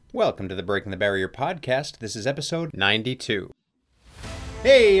Welcome to the Breaking the Barrier podcast. This is episode 92.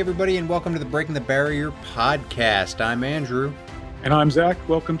 Hey, everybody, and welcome to the Breaking the Barrier podcast. I'm Andrew. And I'm Zach.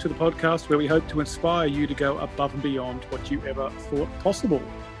 Welcome to the podcast where we hope to inspire you to go above and beyond what you ever thought possible.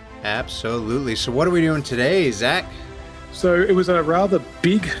 Absolutely. So what are we doing today, Zach? So it was a rather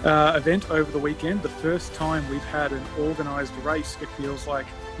big event over the weekend. The first time we've had an organised race, it feels like,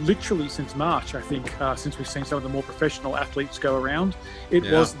 literally since March, I think, since we've seen some of the more professional athletes go around. It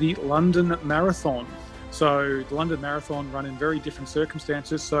was the London Marathon. So the London Marathon run in very different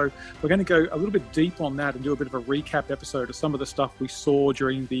circumstances. So we're going to go a little bit deep on that and do a bit of a recap episode of some of the stuff we saw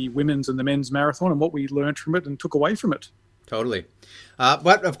during the women's and the men's marathon and what we learned from it and took away from it. Totally.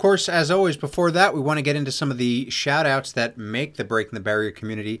 But of course, as always, before that, we want to get into some of the shout outs that make the Breaking the Barrier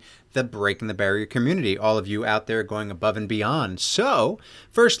community the Breaking the Barrier community. All of you out there going above and beyond. So,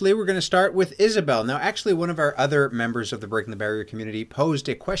 firstly, we're going to start with Isabel. Now, actually, one of our other members of the Breaking the Barrier community posed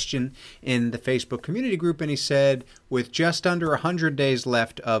a question in the Facebook community group, and he said, with just under 100 days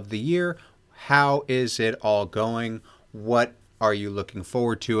left of the year, how is it all going? What are you looking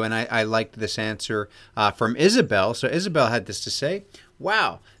forward to? And I liked this answer from Isabel. So Isabel had this to say: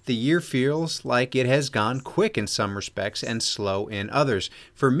 wow, the year feels like it has gone quick in some respects and slow in others.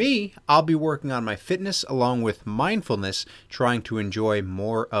 For me, I'll be working on my fitness along with mindfulness, trying to enjoy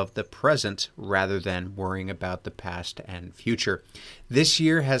more of the present rather than worrying about the past and future. This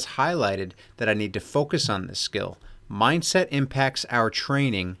year has highlighted that I need to focus on this skill. Mindset impacts our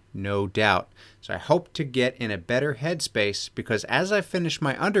training, no doubt. So I hope to get in a better headspace because as I finish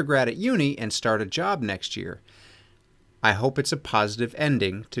my undergrad at uni and start a job next year, I hope it's a positive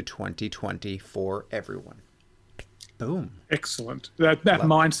ending to 2020 for everyone. Boom. Excellent. That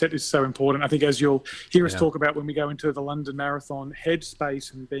mindset is so important. I think as you'll hear us talk about when we go into the London Marathon,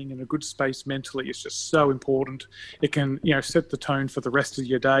 headspace and being in a good space mentally is just so important. It can, set the tone for the rest of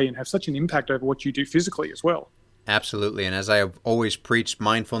your day and have such an impact over what you do physically as well. Absolutely. And as I have always preached,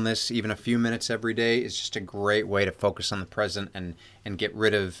 mindfulness, even a few minutes every day, is just a great way to focus on the present and get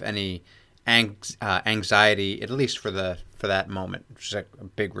rid of any anxiety, at least for that moment, which is a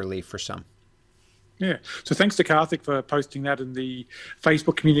big relief for some. Yeah. So thanks to Karthik for posting that in the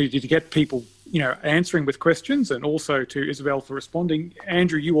Facebook community to get people, answering with questions, and also to Isabel for responding.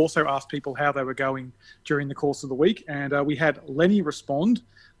 Andrew, you also asked people how they were going during the course of the week, and we had Lenny respond.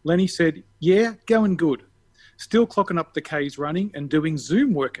 Lenny said, yeah, going good. Still clocking up the Ks running and doing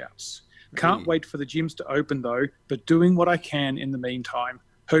Zoom workouts. Can't wait for the gyms to open though, but doing what I can in the meantime.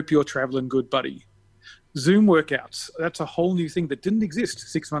 Hope you're traveling good, buddy. Zoom workouts, that's a whole new thing that didn't exist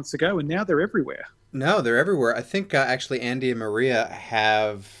 6 months ago, and now they're everywhere. No, they're everywhere. I think actually Andy and Maria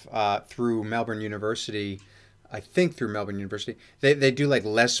have, through Melbourne University, they do like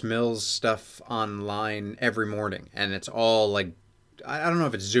Les Mills stuff online every morning, and it's all like, I don't know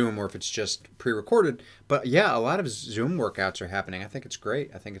if it's Zoom or if it's just pre-recorded, but yeah, a lot of Zoom workouts are happening. I think it's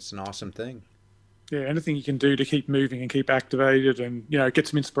great. I think it's an awesome thing. Yeah, anything you can do to keep moving and keep activated and, get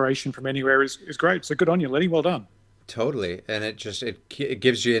some inspiration from anywhere is great. So good on you, Lenny. Well done. Totally. And it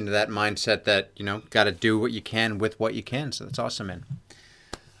gives you into that mindset that, got to do what you can with what you can. So that's awesome, man.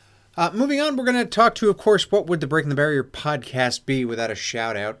 Moving on, we're going to talk to, of course, what would the Breaking the Barrier podcast be without a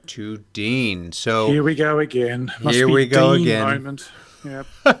shout out to Dean? So here we go again. Here we go Dean again. Moment.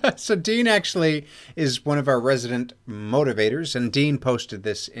 Yep. So Dean actually is one of our resident motivators, and Dean posted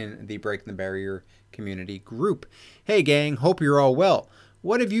this in the Breaking the Barrier community group. Hey gang, hope you're all well.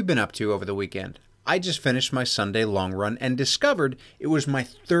 What have you been up to over the weekend? I just finished my Sunday long run and discovered it was my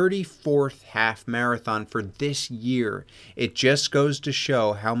 34th half marathon for this year. It just goes to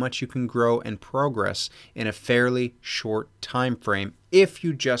show how much you can grow and progress in a fairly short time frame if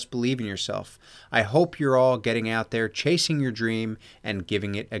you just believe in yourself. I hope you're all getting out there, chasing your dream, and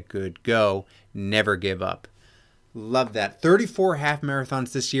giving it a good go. Never give up. Love that. 34 half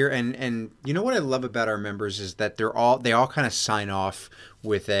marathons this year, and you know what I love about our members is that they all kind of sign off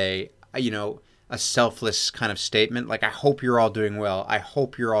with a selfless kind of statement. Like, I hope you're all doing well. I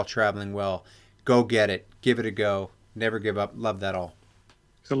hope you're all traveling well. Go get it. Give it a go. Never give up. Love that all.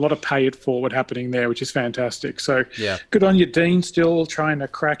 There's a lot of pay it forward happening there, which is fantastic. So yeah, good on you, Dean, still trying to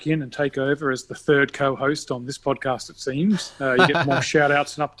crack in and take over as the third co-host on this podcast, it seems. You get more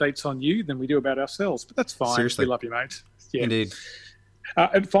shout-outs and updates on you than we do about ourselves, but that's fine. Seriously. We love you, mate. Yeah. Indeed.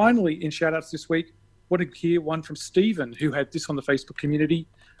 And finally, in shout-outs this week, want to hear one from Stephen, who had this on the Facebook community.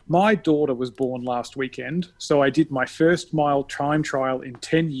 My daughter was born last weekend, so I did my first mile time trial in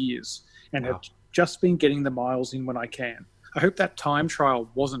 10 years and have just been getting the miles in when I can. I hope that time trial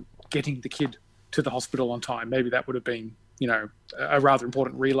wasn't getting the kid to the hospital on time. Maybe that would have been, a rather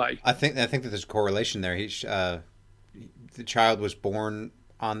important relay. I think that there's a correlation there. The child was born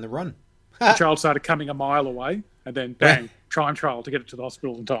on the run. The child started coming a mile away, and then bang, time trial to get it to the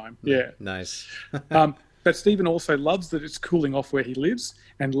hospital in time. Yeah. Nice. But Stephen also loves that it's cooling off where he lives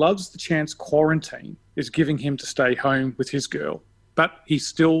and loves the chance quarantine is giving him to stay home with his girl. But he's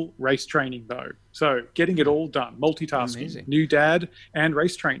still race training, though. So getting it all done, multitasking, Amazing. New dad and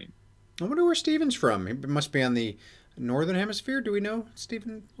race training. I wonder where Stephen's from. He must be on the northern hemisphere. Do we know,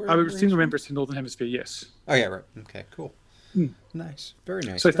 Stephen? I would seem to remember it's the Northern Hemisphere, yes. Oh, yeah, right. Okay, cool. Nice. Very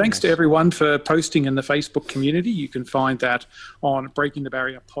nice. So very thanks nice. to everyone for posting in the Facebook community. You can find that on Breaking the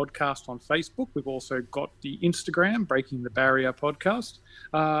Barrier Podcast on Facebook. We've also got the Instagram, Breaking the Barrier Podcast,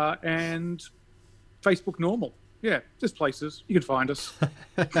 and Facebook normal. Yeah, there's places. You can find us.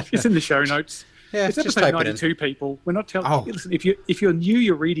 It's in the show notes. Yeah, it's just episode type it in. 92, people. We're not telling Oh. Listen, if you're new,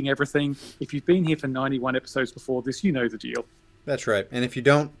 you're reading everything. If you've been here for 91 episodes before this, you know the deal. That's right. And if you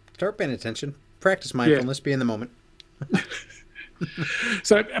don't, start paying attention. Practice mindfulness. Be in the moment.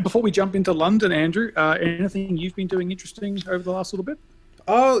 So before we jump into London, Andrew, anything you've been doing interesting over the last little bit?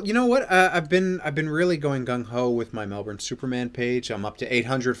 Oh, you know what? I've been really going gung ho with my Melbourne Superman page. I'm up to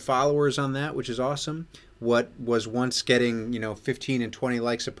 800 followers on that, which is awesome. What was once getting 15 and 20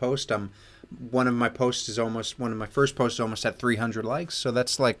 likes a post, one of my first posts is almost at 300 likes. So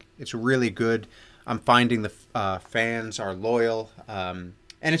that's it's really good. I'm finding the fans are loyal.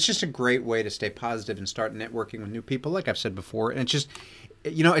 And it's just a great way to stay positive and start networking with new people, like I've said before. And it's just,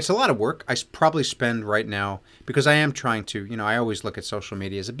 it's a lot of work. I probably spend right now, because I am trying to, I always look at social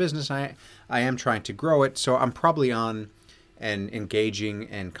media as a business. I am trying to grow it. So I'm probably on and engaging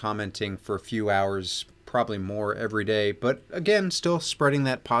and commenting for a few hours, probably more every day. But again, still spreading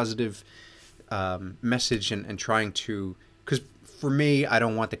that positive message and trying to, because for me, I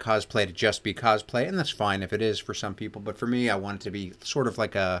don't want the cosplay to just be cosplay, and that's fine if it is for some people. But for me, I want it to be sort of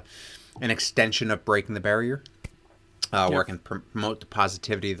like an extension of Breaking the Barrier, where I can promote the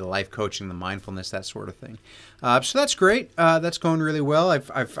positivity, the life coaching, the mindfulness, that sort of thing. So that's great. That's going really well.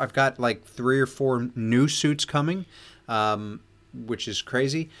 I've got like 3 or 4 new suits coming, which is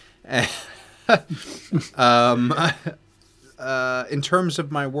crazy. In terms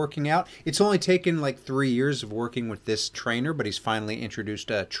of my working out, it's only taken like 3 years of working with this trainer, but he's finally introduced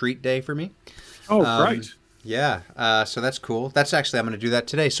a treat day for me. Oh, great. Yeah. So that's cool. That's actually, I'm going to do that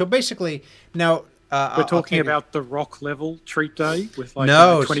today. So basically, now... We're talking about the rock level treat day with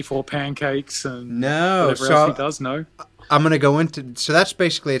 24 pancakes and whatever else he does, no? I'm going to go into... So that's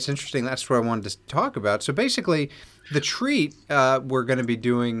basically, it's interesting. That's what I wanted to talk about. So basically, the treat we're going to be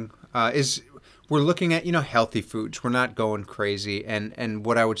doing is... We're looking at, healthy foods. We're not going crazy. And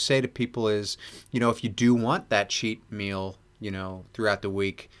what I would say to people is, if you do want that cheat meal, throughout the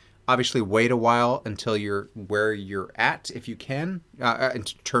week, obviously wait a while until you're where you're at, if you can, in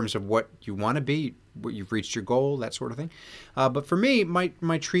terms of what you want to be, what you've reached your goal, that sort of thing. But for me,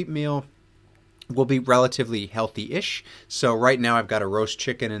 my treat meal will be relatively healthy-ish. So right now I've got a roast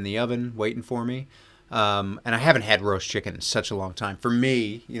chicken in the oven waiting for me. And I haven't had roast chicken in such a long time. For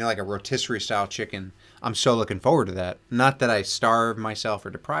me, like a rotisserie style chicken, I'm so looking forward to that. Not that I starve myself or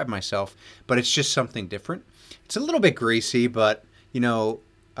deprive myself, but it's just something different. It's a little bit greasy, but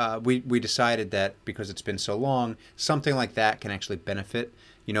we decided that because it's been so long, something like that can actually benefit.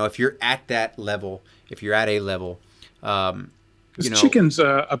 If you're at that level, if you're at a level, chicken's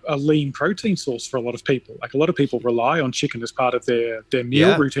a lean protein source for a lot of people. Like a lot of people rely on chicken as part of their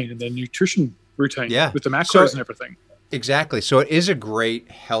meal routine and their nutrition routine with the macros and everything. Exactly. So it is a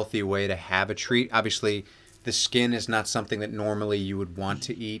great, healthy way to have a treat. Obviously, the skin is not something that normally you would want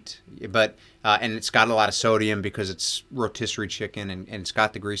to eat, but and it's got a lot of sodium because it's rotisserie chicken and it's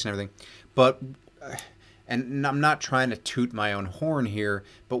got the grease and everything. But and I'm not trying to toot my own horn here,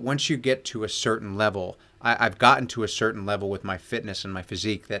 but once you get to a certain level, I've gotten to a certain level with my fitness and my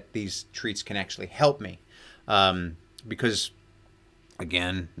physique that these treats can actually help me, because.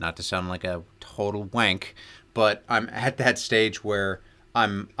 Again, not to sound like a total wank, but I'm at that stage where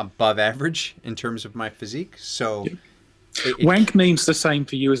I'm above average in terms of my physique. So wank means the same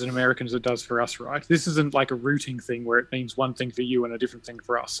for you as an American as it does for us, right? This isn't like a rooting thing where it means one thing for you and a different thing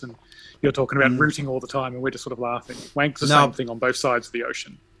for us. And you're talking about rooting all the time and we're just sort of laughing. Wank's the same thing on both sides of the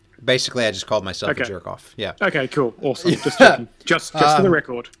ocean. Basically, I just called myself a jerk off. Yeah. Okay, cool. Awesome. Just checking. Just for the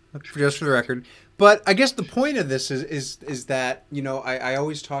record. Just for the record. But I guess the point of this is that, I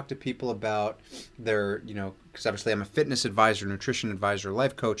always talk to people about their, because obviously I'm a fitness advisor, nutrition advisor,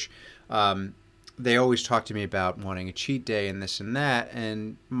 life coach. They always talk to me about wanting a cheat day and this and that.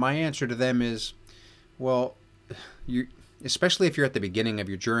 And my answer to them is, well, especially if you're at the beginning of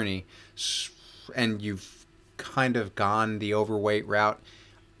your journey and you've kind of gone the overweight route,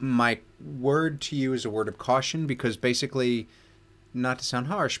 my word to you is a word of caution, because basically not to sound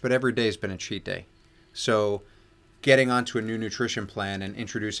harsh, but every day's been a cheat day. So getting onto a new nutrition plan and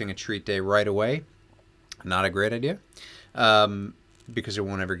introducing a treat day right away, not a great idea, because it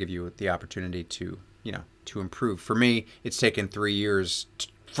won't ever give you the opportunity to, to improve. For me, it's taken 3 years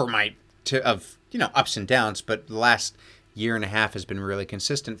of ups and downs, but the last year and a half has been really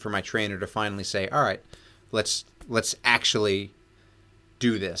consistent for my trainer to finally say, all right, let's actually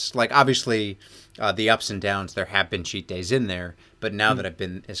do this. Like, obviously, the ups and downs, there have been cheat days in there, but now that I've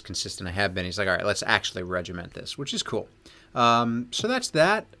been as consistent I have been, he's like, all right, let's actually regiment this, which is cool. So that's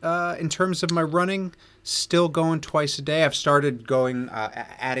that. In terms of my running, still going twice a day. I've started going,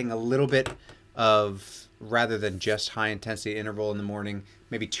 adding a little bit of, rather than just high intensity interval in the morning,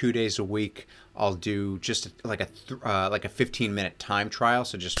 maybe 2 days a week, I'll do just like a 15-minute time trial.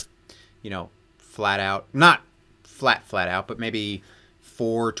 So just, flat out, not flat out, but maybe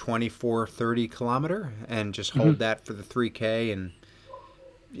 4:20, 4:30 kilometer, and just hold that for the 3K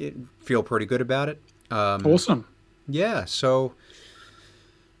and feel pretty good about it. Awesome. Yeah. So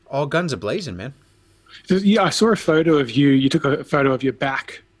all guns a-blazing, man. Yeah, I saw a photo of you. You took a photo of your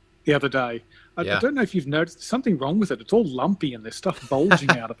back the other day. I don't know if you've noticed, there's something wrong with it. It's all lumpy and there's stuff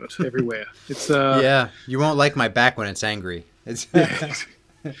bulging out of it everywhere. It's yeah, you won't like my back when it's angry. It's back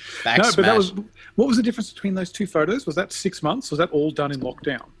no, smash. but what was the difference between those two photos? Was that 6 months? Was that all done in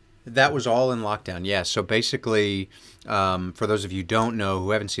lockdown? That was all in lockdown, yeah. So basically, for those of you who don't know,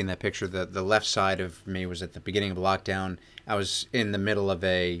 who haven't seen that picture, the left side of me was at the beginning of lockdown. I was in the middle of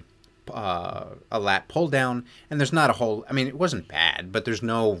a lat pull down, and there's not a whole, I mean, it wasn't bad, but there's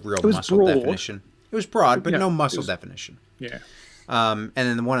no real muscle broad. definition. It was broad, but no muscle definition. Yeah. And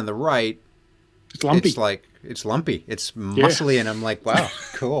then the one on the right, it's lumpy. It's lumpy. It's muscly, and I'm like, wow,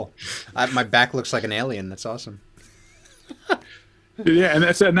 cool. My back looks like an alien. That's awesome. Yeah,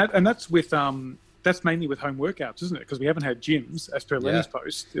 and that's with that's mainly with home workouts, isn't it? Because we haven't had gyms, as per Lenny's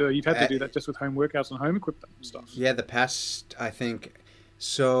post. You've had to do that just with home workouts and home equipment and stuff. Yeah, the past, I think.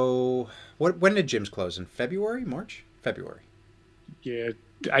 So, when did gyms close? In February, March, February? Yeah,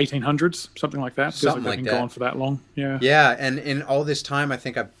 1800s, something like that. Something like been that. Gone for that long. Yeah. Yeah, and in all this time, I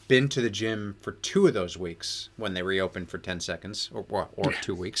think I've been to the gym for 2 of those weeks when they reopened for 10 seconds or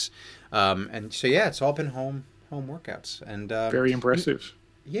 2 weeks, and so yeah, it's all been home workouts, and very impressive.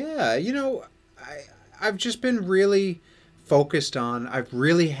 Yeah, I've just been really focused on. I've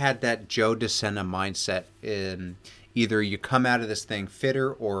really had that Joe DeSena mindset in either you come out of this thing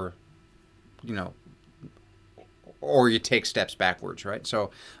fitter or you take steps backwards, right?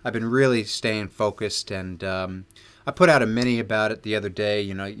 So I've been really staying focused, and I put out a mini about it the other day.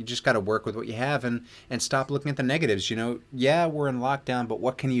 You just got to work with what you have and stop looking at the negatives. Yeah, we're in lockdown, but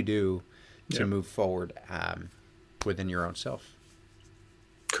what can you do to move forward within your own self?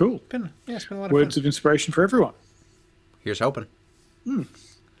 Cool. It's been a lot of Words fun. of inspiration for everyone. Here's hoping. What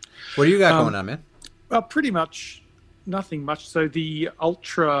do you got going on, man? Well, pretty much nothing much. So the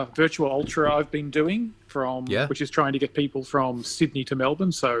virtual ultra I've been doing which is trying to get people from Sydney to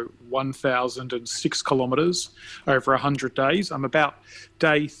Melbourne. So 1,006 kilometres over 100 days. I'm about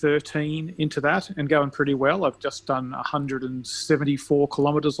day 13 into that and going pretty well. I've just done 174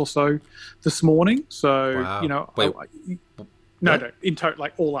 kilometres or so this morning. So, wow. No, in total,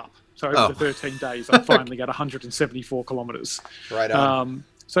 like all up. So over the 13 days, I finally got 174 kilometres. Right on.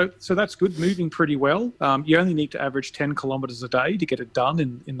 So that's good, moving pretty well. You only need to average 10 kilometres a day to get it done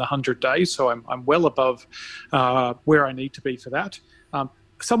in the 100 days. So I'm well above where I need to be for that.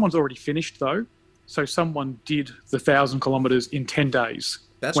 Someone's already finished though. So someone did the 1,000 kilometres in 10 days.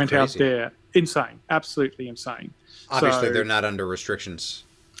 That's went crazy. Out there. Insane. Absolutely insane. Obviously, they're not under restrictions.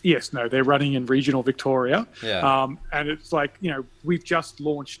 Yes, no, they're running in regional Victoria. Yeah. And it's like, we've just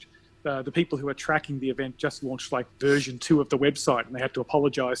launched, the people who are tracking the event just launched like version 2 of the website, and they had to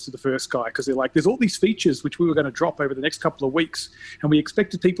apologize to the first guy because they're like, there's all these features which we were going to drop over the next couple of weeks, and we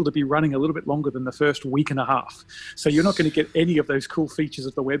expected people to be running a little bit longer than the first week and a half. So you're not going to get any of those cool features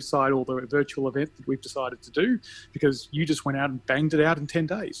of the website or the virtual event that we've decided to do because you just went out and banged it out in 10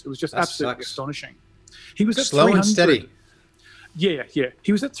 days. It was just absolutely astonishing. He was at slow 300. and steady. Yeah.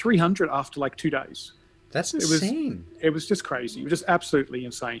 He was at 300 after like 2 days. That's insane. It was just crazy. It was just absolutely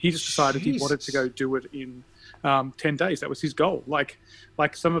insane. He just decided he wanted to go do it in 10 days. That was his goal. Like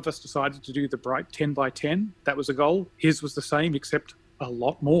some of us decided to do the Bright 10 by 10. That was a goal. His was the same, except a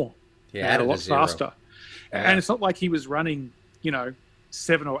lot more. Yeah, and a lot faster. Yeah. And it's not like he was running,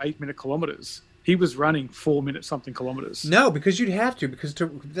 7 or 8 minute kilometers. He was running 4 minute something kilometers. No, because you'd have to, because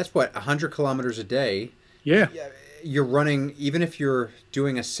that's what, 100 kilometers a day. Yeah. You're running, even if you're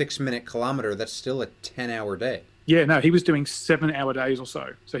doing a 6 minute kilometer, that's still a 10-hour day. Yeah, no, he was doing 7 hour days or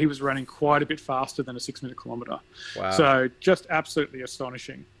so. So he was running quite a bit faster than a 6 minute kilometer. Wow. So just absolutely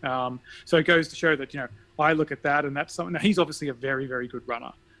astonishing. So it goes to show that, I look at that and that's something. Now, he's obviously a very, very good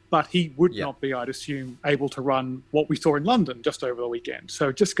runner, but he would not be, I'd assume, able to run what we saw in London just over the weekend. So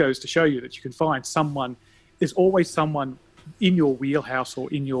it just goes to show you that you can find someone, there's always someone in your wheelhouse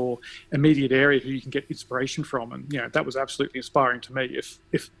or in your immediate area who you can get inspiration from. And, that was absolutely inspiring to me,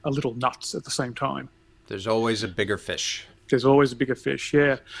 if a little nuts at the same time. There's always a bigger fish. There's always a bigger fish,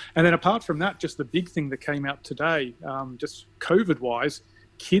 yeah. And then apart from that, just the big thing that came out today, just COVID-wise,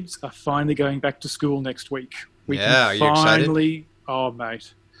 kids are finally going back to school next week. We are you excited? Oh,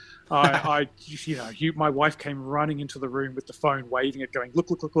 mate. My wife came running into the room with the phone, waving it, going,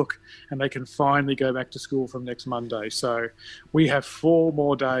 look, and they can finally go back to school from next Monday. So we have 4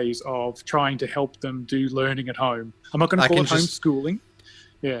 more days of trying to help them do learning at home. I'm not going to call it homeschooling.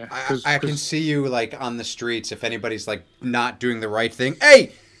 Yeah, I can see you like on the streets if anybody's like not doing the right thing.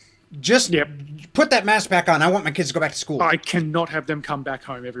 Hey, just put that mask back on. I want my kids to go back to school. I cannot have them come back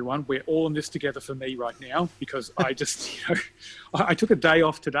home, everyone. We're all in this together for me right now because I just, I took a day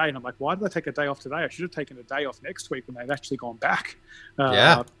off today and I'm like, why did I take a day off today? I should have taken a day off next week when they've actually gone back.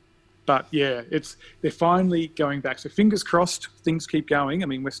 But yeah, they're finally going back. So fingers crossed, things keep going. I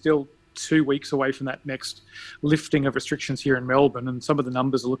mean, we're still 2 weeks away from that next lifting of restrictions here in Melbourne, and some of the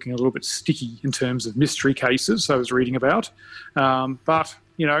numbers are looking a little bit sticky in terms of mystery cases I was reading about. But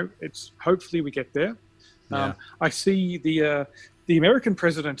it's hopefully we get there. I see the American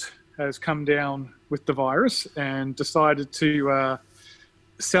president has come down with the virus and decided to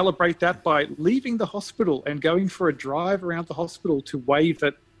celebrate that by leaving the hospital and going for a drive around the hospital to wave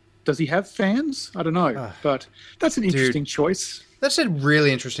at. Does he have fans? I don't know, but that's an interesting choice. That's a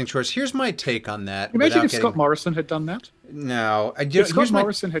really interesting choice. Here's my take on that. Imagine if Scott Morrison had done that. No. If Scott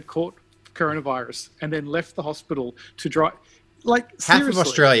Morrison had caught coronavirus and then left the hospital to drive... Half of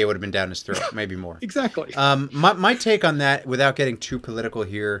Australia would have been down his throat, maybe more. Exactly. My take on that, without getting too political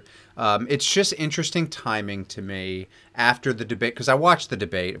here, it's just interesting timing to me after the debate, because I watched the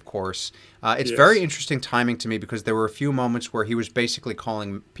debate, of course. It's very interesting timing to me because there were a few moments where he was basically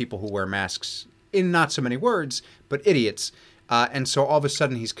calling people who wear masks, in not so many words, but idiots. And so all of a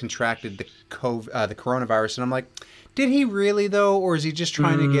sudden he's contracted the coronavirus, and I'm like, did he really though, or is he just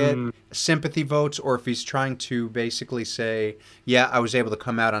trying to get sympathy votes, or if he's trying to basically say, yeah, I was able to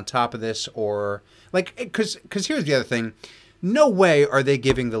come out on top of this, or like, because here's the other thing, no way are they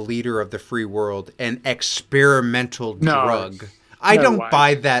giving the leader of the free world an experimental drug. I don't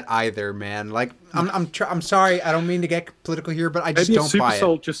buy that either, man. Like, I'm sorry, I don't mean to get political here, but I just don't buy it. Super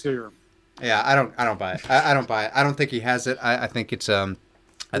soldier serum. Yeah, I don't buy it. I don't buy it. I don't think he has it. I think it's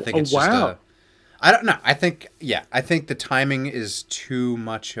I don't know. I think the timing is too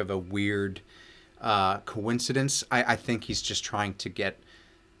much of a weird coincidence. I think he's just trying to get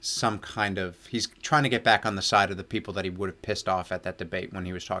he's trying to get back on the side of the people that he would have pissed off at that debate when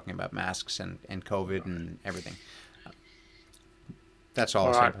he was talking about masks and COVID and everything. That's all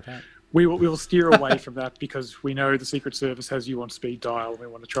I'll say about that. We will steer away from that because we know the Secret Service has you on speed dial. We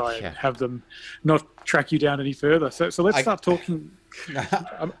want to try and have them not track you down any further. So let's start talking.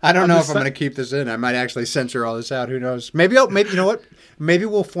 I don't know if I'm going to keep this in. I might actually censor all this out. Who knows? Maybe you know what? Maybe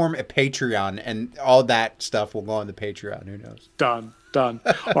we'll form a Patreon and all that stuff will go on the Patreon. Who knows? Done. All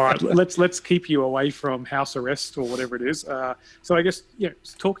right, let's keep you away from house arrest or whatever it is. So I guess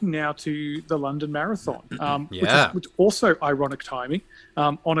talking now to the London Marathon, which also ironic timing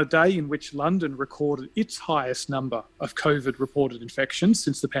on a day in which London recorded its highest number of COVID reported infections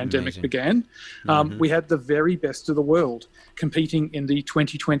since the pandemic began. We had the very best of the world competing in the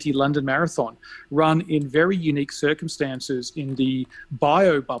 2020 London Marathon, run in very unique circumstances in the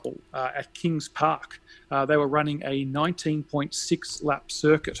bio bubble at Kings Park. They were running a 19.6 lap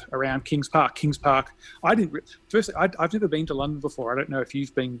circuit around Kings Park. Kings Park, I've never been to London before. I don't know if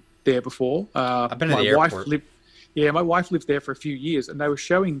you've been there before. I've been to the airport. My wife lived there for a few years, and they were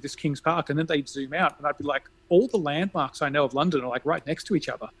showing this Kings Park, and then they'd zoom out, and I'd be like, all the landmarks I know of London are like right next to each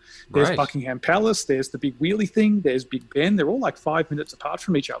other. There's Buckingham Palace, there's the big wheelie thing, there's Big Ben. They're all like 5 minutes apart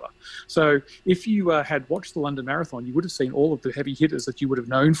from each other. So if you had watched the London Marathon, you would have seen all of the heavy hitters that you would have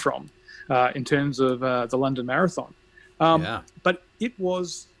known from in terms of the London Marathon. But it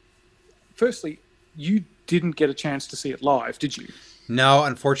was, firstly, you didn't get a chance to see it live, did you? No,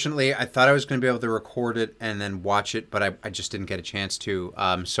 unfortunately, I thought I was going to be able to record it and then watch it, but I just didn't get a chance to.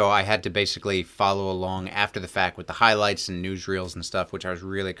 So I had to basically follow along after the fact with the highlights and newsreels and stuff, which I was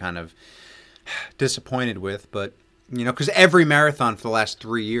really kind of disappointed with. But, because every marathon for the last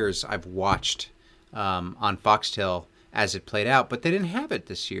 3 years I've watched on Foxtel as it played out, but they didn't have it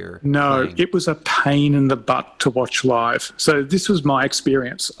this year. No, playing. it was a pain in the butt to watch live. So this was my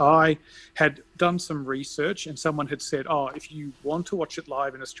experience. I had done some research and someone had said, oh, if you want to watch it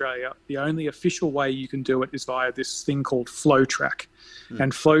live in Australia, the only official way you can do it is via this thing called FlowTrack.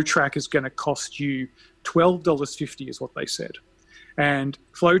 And FlowTrack is going to cost you $12.50 is what they said. And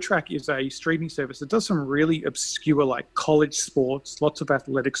FlowTrack is a streaming service that does some really obscure, like college sports, lots of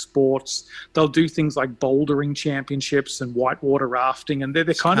athletic sports. They'll do things like bouldering championships and whitewater rafting, and they're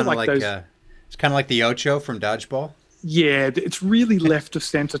kind of like those. It's kind of like the Ocho from Dodgeball. Yeah, it's really left of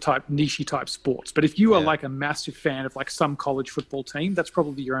center type, niche type sports. But if you are like a massive fan of like some college football team, that's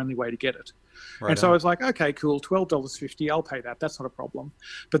probably your only way to get it. Right. And so I was like, okay, cool, $12.50, I'll pay that. That's not a problem.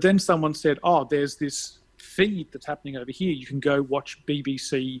 But then someone said, oh, there's this feed that's happening over here. You can go watch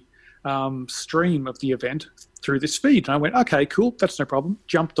BBC stream of the event through this feed. And I went, okay, cool, that's no problem.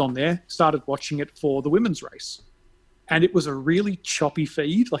 Jumped on there, started watching it for the women's race. And it was a really choppy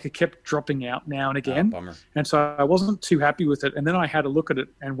feed, like it kept dropping out now and again. Oh, bummer. And so I wasn't too happy with it. And then I had a look at it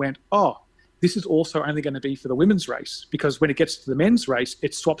and went, oh, this is also only going to be for the women's race, because when it gets to the men's race,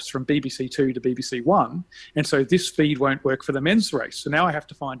 it swaps from BBC Two to BBC One. And so this feed won't work for the men's race. So now I have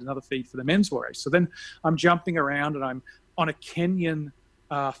to find another feed for the men's race. So then I'm jumping around and I'm on a Kenyan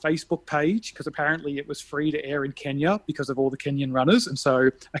Facebook page, because apparently it was free to air in Kenya because of all the Kenyan runners. And so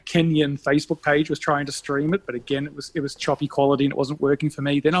a Kenyan Facebook page was trying to stream it, but again, it was choppy quality and it wasn't working for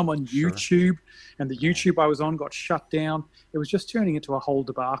me. Then I'm on YouTube, and the YouTube I was on got shut down. It was just turning into a whole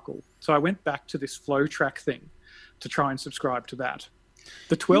debacle. So I went back to this FlowTrack thing to try and subscribe to that.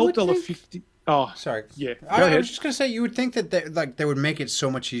 The $12.50. Oh, sorry. Yeah. I was just going to say, you would think that they would make it so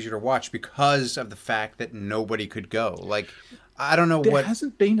much easier to watch because of the fact that nobody could go. Like, I don't know there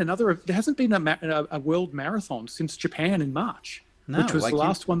hasn't been a world marathon since Japan in March, which was the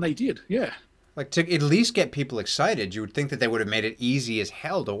last one they did. Yeah. Like, to at least get people excited, you would think that they would have made it easy as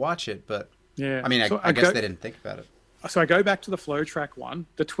hell to watch it, but yeah. I mean, I guess they didn't think about it. So I go back to the FlowTrack one.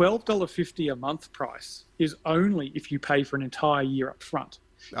 The $12.50 a month price is only if you pay for an entire year up front.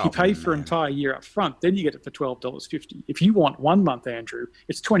 If you pay for an entire year up front, then you get it for $12.50. If you want 1 month, Andrew,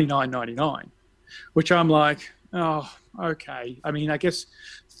 it's $29.99, which I'm like, oh, okay. I mean, I guess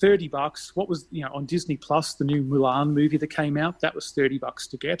 $30. What was, on Disney Plus, the new Mulan movie that came out, that was $30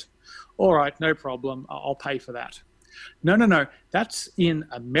 to get. All right, no problem. I'll pay for that. No. That's in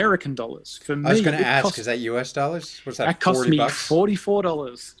American dollars. For me, I was going to ask, is that US dollars? What's that? That cost me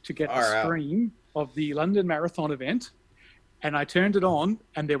 $44 to get the stream of the London Marathon event. And I turned it on,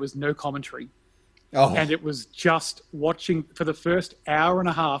 and there was no commentary. Oh. And it was just watching for the first hour and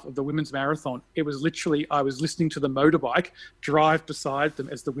a half of the women's marathon. It was literally, I was listening to the motorbike drive beside them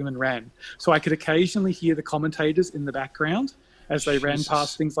as the women ran. So I could occasionally hear the commentators in the background as they ran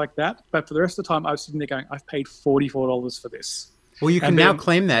past things like that. But for the rest of the time, I was sitting there going, I've paid $44 for this. Well, you can now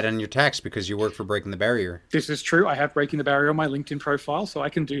claim that on your tax because you work for Breaking the Barrier. This is true. I have Breaking the Barrier on my LinkedIn profile, so I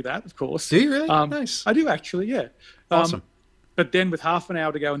can do that, of course. Do you really? Nice. I do actually, yeah. Awesome. But then with half an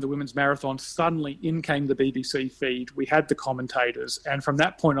hour to go in the women's marathon, suddenly in came the BBC feed. We had the commentators. And from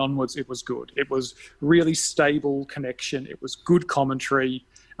that point onwards, it was good. It was really stable connection. It was good commentary.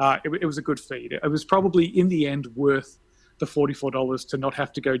 It was a good feed. It was probably, in the end, worth the $44 to not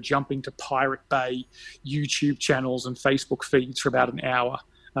have to go jumping to Pirate Bay YouTube channels and Facebook feeds for about an hour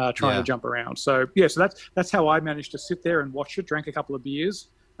trying to jump around. So, so that's how I managed to sit there and watch it, drank a couple of beers,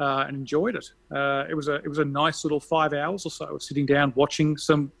 and enjoyed it. It was a nice little 5 hours or so of sitting down watching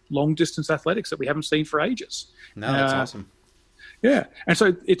some long distance athletics that we haven't seen for ages. No, that's awesome. Yeah, and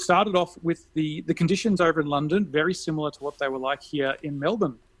so it started off with the conditions over in London, very similar to what they were like here in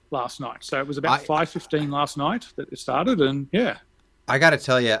Melbourne last night. So it was about 5:15 last night that it started, and I got to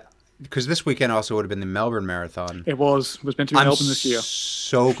tell you, because this weekend also would have been the Melbourne Marathon. It was meant to be Melbourne this year.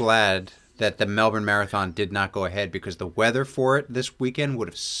 So glad that the Melbourne Marathon did not go ahead, because the weather for it this weekend would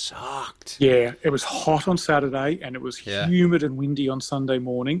have sucked. Yeah, it was hot on Saturday, and it was humid and windy on Sunday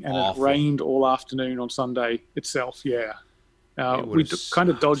morning, and it rained all afternoon on Sunday itself. Yeah. We kind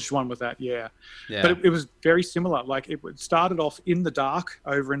of dodged one with that, But it was very similar. Like, it started off in the dark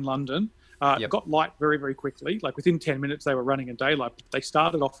over in London. It got light very, very quickly. Like, within 10 minutes, they were running in daylight. They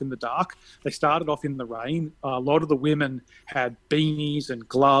started off in the dark. They started off in the rain. A lot of the women had beanies and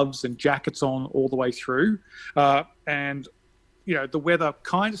gloves and jackets on all the way through. And the weather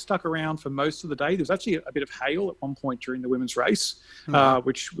kind of stuck around for most of the day. There was actually a bit of hail at one point during the women's race,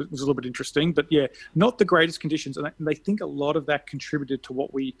 which was a little bit interesting. But not the greatest conditions. And they think a lot of that contributed to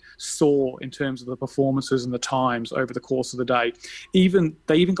what we saw in terms of the performances and the times over the course of the day.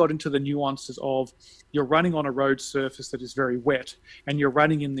 They even got into the nuances of, you're running on a road surface that is very wet, and you're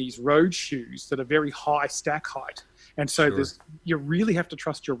running in these road shoes that are very high stack height. And so Sure. you really have to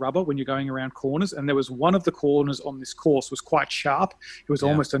trust your rubber when you're going around corners. And there was one of the corners on this course was quite sharp. It was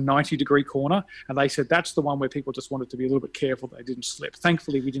almost a 90-degree corner. And they said that's the one where people just wanted to be a little bit careful they didn't slip.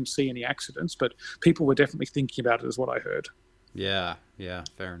 Thankfully, we didn't see any accidents, but people were definitely thinking about it, is what I heard. Yeah,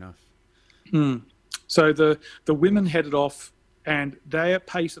 fair enough. So the women headed off, and their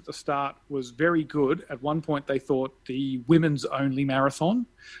pace at the start was very good. At one point, they thought the women's only marathon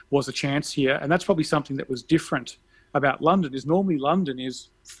was a chance here. And that's probably something that was different about London, is normally London is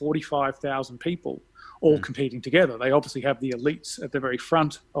 45,000 people all competing together. They obviously have the elites at the very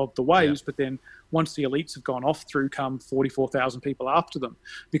front of the waves, but then once the elites have gone off through, come 44,000 people after them.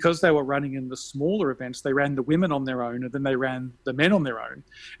 Because they were running in the smaller events, they ran the women on their own, and then they ran the men on their own.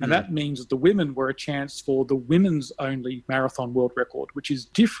 And that means that the women were a chance for the women's only marathon world record, which is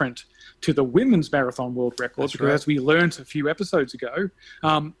different to the women's marathon world record. That's because right. as we learned a few episodes ago,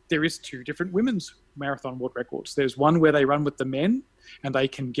 there is two different women's marathon world records. There's one where they run with the men, and they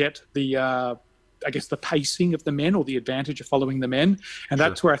can get the the pacing of the men, or the advantage of following the men. And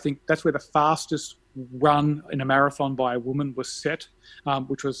that's where I think that's where the fastest run in a marathon by a woman was set,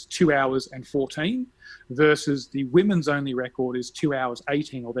 which was 2 hours and 14, versus the women's only record is 2 hours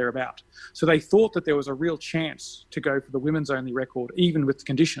 18 or thereabout. So they thought that there was a real chance to go for the women's only record, even with the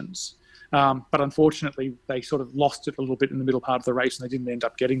conditions. But unfortunately, they sort of lost it a little bit in the middle part of the race, and they didn't end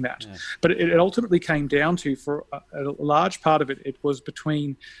up getting that. Yeah. But it ultimately came down to, for a large part of it, it was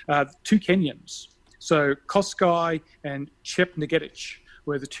between two Kenyans. So Kosgei and Chepngetich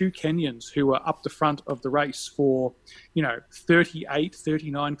were the two Kenyans who were up the front of the race for, 38,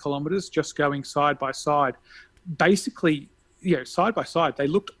 39 kilometres, just going side by side. Basically, side by side, they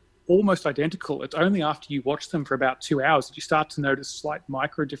looked almost identical. It's only after you watch them for about 2 hours that you start to notice slight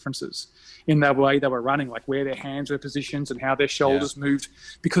micro differences in the way they were running, like where their hands were positioned and how their shoulders moved.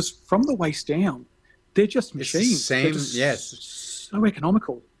 Because from the waist down, they're just machines. It's the same, yes. So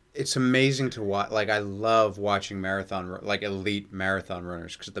economical. It's amazing to watch. Like, I love watching elite marathon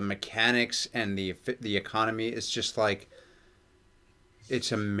runners, because the mechanics and the economy is just like,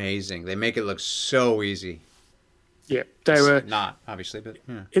 it's amazing. They make it look so easy. Yeah, they were not, obviously, but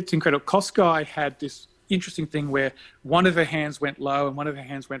yeah. It's incredible. Kosgei had this interesting thing where one of her hands went low and one of her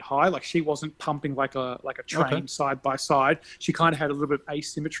hands went high. Like, she wasn't pumping like a train side by side. She kind of had a little bit of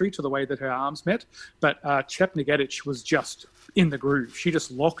asymmetry to the way that her arms met. But Chepngetich was just in the groove. She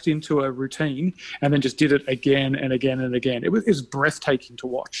just locked into a routine and then just did it again and again and again. It was breathtaking to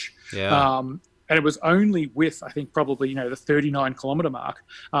watch. Yeah. And it was only with, I think, probably, the 39 kilometre mark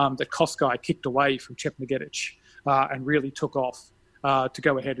that Kosgei kicked away from Chepngetich and really took off to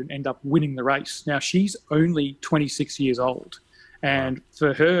go ahead and end up winning the race. Now, she's only 26 years old. And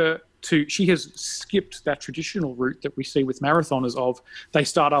for her she has skipped that traditional route that we see with marathoners of they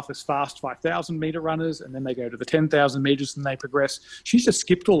start off as fast 5,000 metre runners, and then they go to the 10,000 metres and they progress. She's just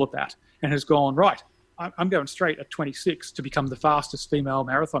skipped all of that and has gone, right, I'm going straight at 26 to become the fastest female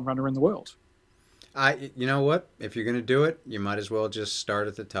marathon runner in the world. You know what? If you're going to do it, you might as well just start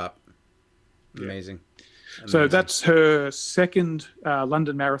at the top. Amazing. So that's her second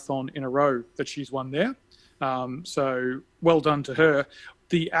London Marathon in a row that she's won there. So well done to her.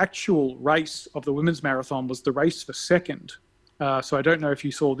 The actual race of the women's marathon was the race for second. So I don't know if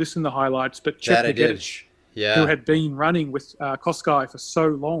you saw this in the highlights, but Chepngetich, who had been running with Kosgei for so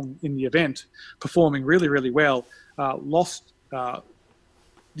long in the event, performing really, really well,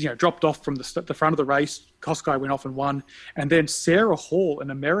 dropped off from the front of the race. Kosgei went off and won. And then Sarah Hall,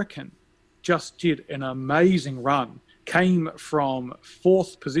 an American, just did an amazing run, came from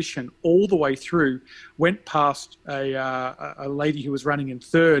fourth position all the way through, went past a lady who was running in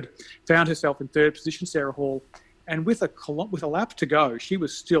third, found herself in third position, Sarah Hall, and with a lap to go, she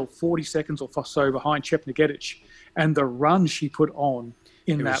was still 40 seconds or so behind Chepngetich, and the run she put on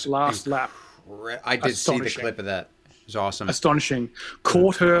in that last lap. I did see the clip of that. It was awesome. Astonishing.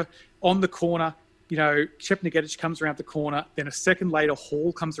 Caught her on the corner. Chepngetich comes around the corner. Then a second later,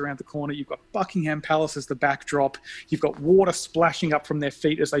 Hall comes around the corner. You've got Buckingham Palace as the backdrop. You've got water splashing up from their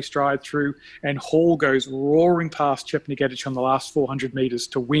feet as they stride through. And Hall goes roaring past Chepngetich on the last 400 metres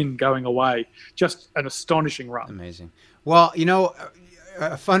to win going away. Just an astonishing run. Amazing. Well,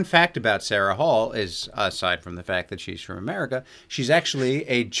 a fun fact about Sarah Hall is, aside from the fact that she's from America, she's actually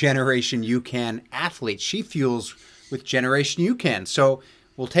a Generation UCAN athlete. She fuels with Generation UCAN. So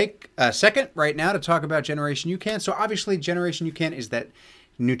we'll take a second right now to talk about Generation UCAN. So obviously Generation UCAN is that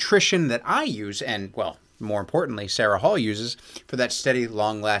nutrition that I use, and, well, more importantly, Sarah Hall uses for that steady,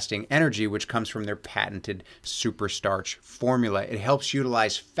 long-lasting energy, which comes from their patented Superstarch formula. It helps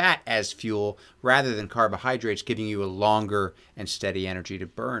utilize fat as fuel rather than carbohydrates, giving you a longer and steady energy to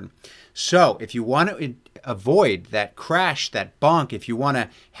burn. So if you want to avoid that crash, that bonk, if you want to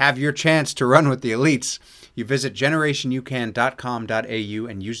have your chance to run with the elites, you visit generationyoucan.com.au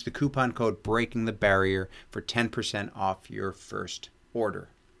and use the coupon code Breaking the Barrier for 10% off your first order.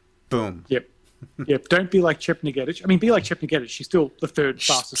 Boom. Yep. Yep. Don't be like Chepngetich. I mean, be like Chepngetich. She's still the third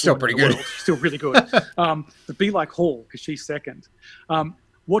fastest still woman pretty in the good. world. She's still really good. But be like Hall, because she's second.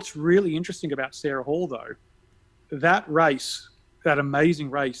 What's really interesting about Sarah Hall, though, that race, that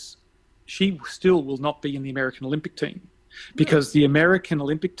amazing race, she still will not be in the American Olympic team, because the American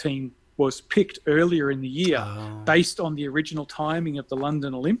Olympic team was picked earlier in the year based on the original timing of the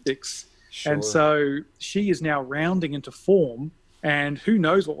London Olympics. Sure. And so she is now rounding into form. And who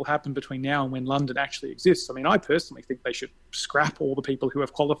knows what will happen between now and when London actually exists. I mean, I personally think they should scrap all the people who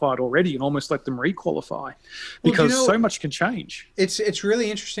have qualified already and almost let them re-qualify, because so much can change. It's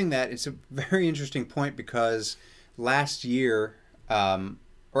really interesting that it's a very interesting point, because last year,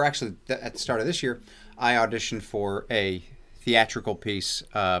 or actually at the start of this year, I auditioned for a theatrical piece,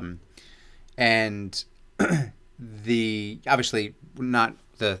 and obviously not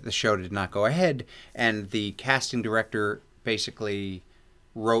the show did not go ahead, and the casting director basically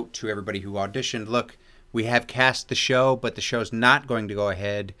wrote to everybody who auditioned, look, we have cast the show, but the show's not going to go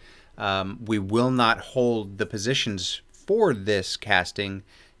ahead. We will not hold the positions for this casting.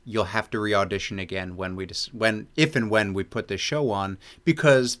 You'll have to re-audition again if and when we put this show on,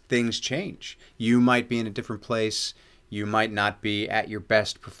 because things change. You might be in a different place. You might not be at your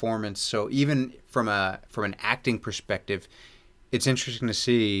best performance. So even from an acting perspective, it's interesting to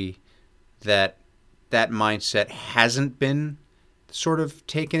see that mindset hasn't been sort of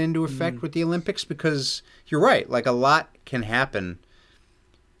taken into effect with the Olympics, because you're right, like a lot can happen.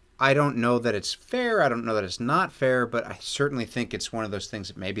 I don't know that it's fair. I don't know that it's not fair, but I certainly think it's one of those things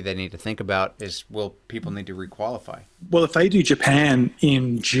that maybe they need to think about is, will people need to requalify? Well, if they do Japan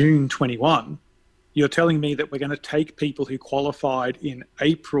in June 21, you're telling me that we're going to take people who qualified in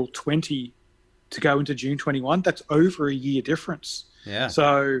April 20 to go into June 21? That's over a year difference. Yeah.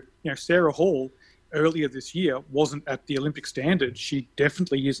 So, Sarah Hall earlier this year wasn't at the Olympic standard. She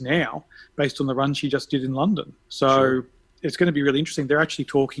definitely is now, based on the run she just did in London. So sure. It's going to be really interesting. They're actually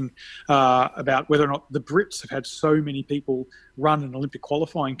talking about whether or not the Brits have had so many people run an Olympic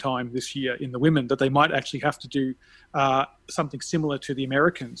qualifying time this year in the women that they might actually have to do something similar to the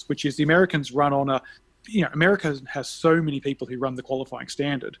Americans, which is the Americans run on America has so many people who run the qualifying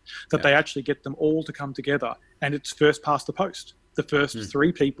standard that they actually get them all to come together, and it's first past the post. The first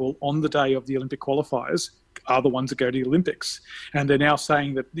three people on the day of the Olympic qualifiers are the ones that go to the Olympics. And they're now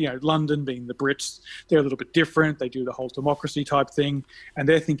saying that, London being the Brits, they're a little bit different. They do the whole democracy type thing. And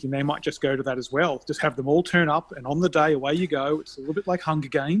they're thinking they might just go to that as well. Just have them all turn up, and on the day, away you go. It's a little bit like Hunger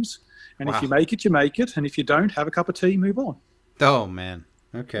Games. And if you make it, you make it. And if you don't, have a cup of tea, move on. Oh, man.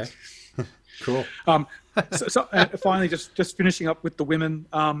 Okay. Cool. So finally, just finishing up with the women,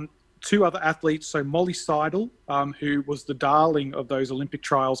 two other athletes. So Molly Seidel, who was the darling of those Olympic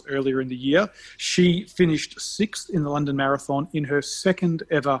trials earlier in the year, she finished 6th in the London Marathon in her second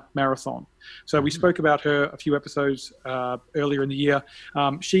ever marathon. So we spoke about her a few episodes earlier in the year.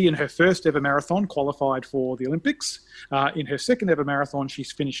 She, in her first ever marathon, qualified for the Olympics. In her second ever marathon,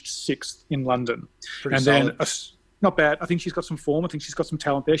 she's finished 6th in London. Pretty solid. Then not bad. I think she's got some form. I think she's got some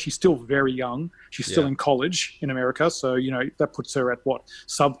talent there. She's still very young. She's still in college in America. So, that puts her at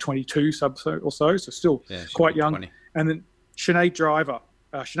sub 22 or so. So still quite young. 20. And then Sinead Diver,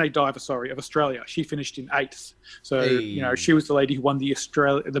 of Australia. She finished in 8th. So, she was the lady who won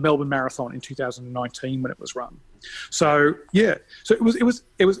the Melbourne Marathon in 2019 when it was run. So, So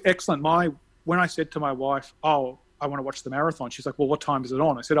it was excellent. When I said to my wife, I want to watch the marathon. She's like, well, what time is it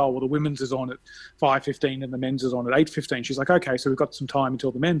on? I said, the women's is on at 5:15 and the men's is on at 8:15. She's like, okay, so we've got some time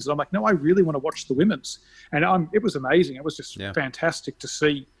until the men's. And I'm like, no, I really want to watch the women's. And it was amazing. It was just fantastic to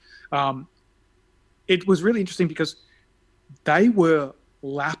see. It was really interesting because they were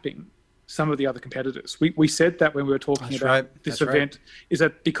lapping some of the other competitors. We said that when we were talking about this event, is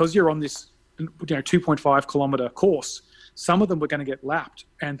that because you're on this 2.5 kilometer course, some of them were going to get lapped,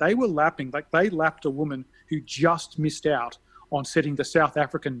 and they were lapping, they lapped a woman who just missed out on setting the South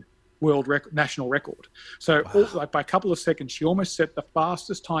African national record. So by a couple of seconds, she almost set the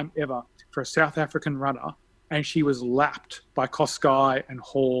fastest time ever for a South African runner, and she was lapped by Kosgei and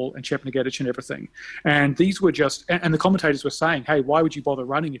Hall and Chepngetich and everything. And these were and the commentators were saying, hey, why would you bother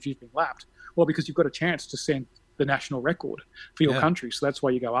running if you've been lapped? Well, because you've got a chance to set the national record for your country, so that's why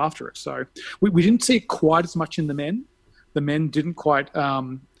you go after it. So we didn't see it quite as much in the men. The men didn't quite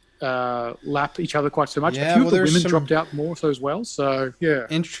lap each other quite so much. A few of the women dropped out more so as well. So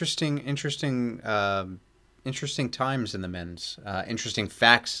interesting times in the men's. Interesting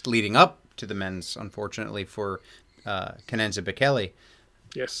facts leading up to the men's, unfortunately, for Kenenisa Bekele.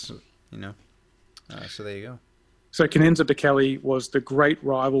 Yes. You know, so there you go. So Kenenisa Bekele was the great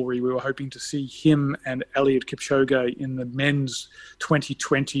rivalry. We were hoping to see him and Eliud Kipchoge in the men's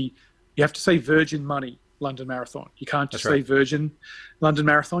 2020. You have to say Virgin Money London Marathon. You can't just say Virgin London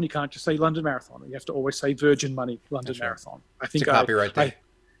Marathon. You can't just say London Marathon. You have to always say Virgin Money London Marathon. I think it's a copyright there.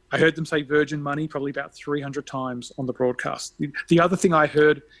 I heard them say Virgin Money probably about 300 times on the broadcast. The other thing I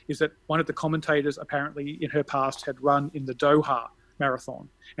heard is that one of the commentators apparently in her past had run in the Doha Marathon,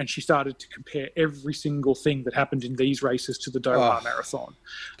 and she started to compare every single thing that happened in these races to the Doha Marathon.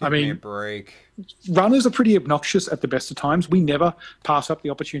 Give me a break. Runners are pretty obnoxious at the best of times. We never pass up the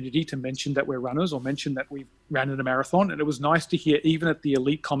opportunity to mention that we're runners or mention that we ran in a marathon. And it was nice to hear, even at the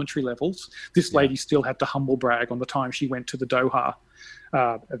elite commentary levels, this lady still had to humble brag on the time she went to the Doha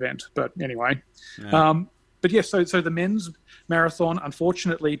event. But anyway, but yes, so the men's marathon,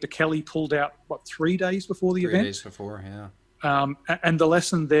 unfortunately, Bekele pulled out, 3 days before the event? 3 days before, yeah. And the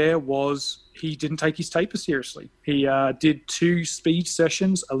lesson there was he didn't take his taper seriously. He did 2 speed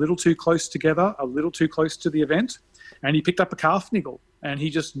sessions a little too close together, a little too close to the event, and he picked up a calf niggle. And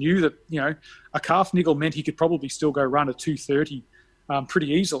he just knew that, a calf niggle meant he could probably still go run at 2:30 pretty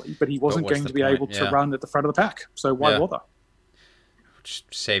easily, but he wasn't going to be able to run at the front of the pack. So why bother?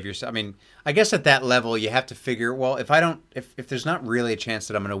 Just save yourself. I mean, I guess at that level, you have to figure, well, if there's not really a chance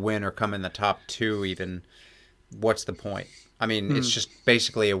that I'm going to win or come in the top 2 even, what's the point? I mean, it's just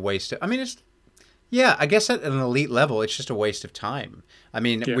basically a waste of, I guess at an elite level, it's just a waste of time. I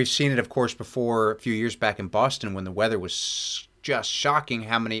mean, we've seen it, of course, before a few years back in Boston when the weather was just shocking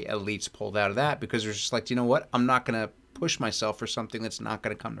how many elites pulled out of that because they're just like, you know what? I'm not going to push myself for something that's not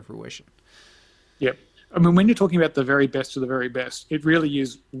going to come to fruition. Yep. I mean, when you're talking about the very best of the very best, it really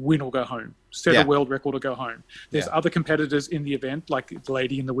is win or go home. Set a world record or go home. There's other competitors in the event, like the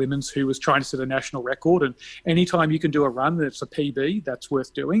lady in the women's who was trying to set a national record. And anytime you can do a run that's a PB, that's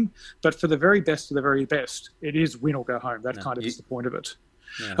worth doing. But for the very best of the very best, it is win or go home. That kind of is the point of it.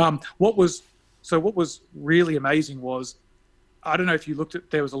 Yeah. What was really amazing was, I don't know if you looked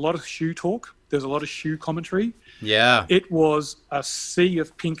at, there was a lot of shoe talk. There's a lot of shoe commentary. Yeah. It was a sea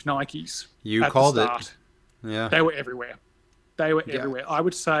of pink Nikes. You called it. Yeah. They were everywhere. Everywhere. I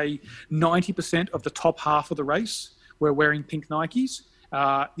would say 90% of the top half of the race were wearing pink Nikes.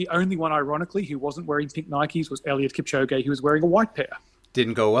 The only one, ironically, who wasn't wearing pink Nikes was Eliud Kipchoge, who was wearing a white pair.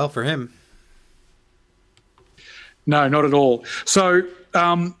 Didn't go well for him. No, not at all. So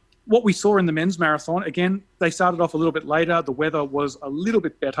what we saw in the men's marathon, again, they started off a little bit later. The weather was a little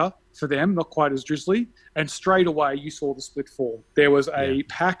bit better for them, not quite as drizzly. And straight away, you saw the split form. There was a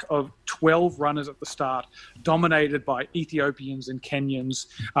pack of 12 runners at the start, dominated by Ethiopians and Kenyans,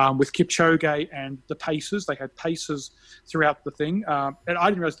 with Kipchoge and the pacers. They had pacers throughout the thing. And I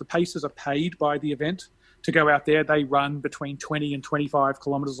didn't realize the pacers are paid by the event to go out there. They run between 20 and 25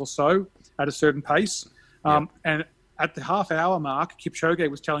 kilometers or so at a certain pace. And at the half-hour mark, Kipchoge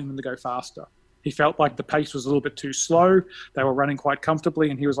was telling them to go faster. He felt like the pace was a little bit too slow. They were running quite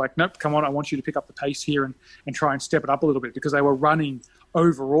comfortably, and he was like, nope, come on, I want you to pick up the pace here and try and step it up a little bit, because they were running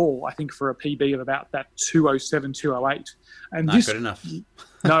overall, I think, for a PB of about that 2:07, 2:08. And not good enough.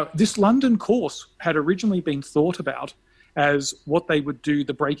 No, this London course had originally been thought about as what they would do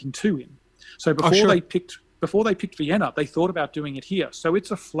the Breaking 2 in. So before they picked Vienna, they thought about doing it here. So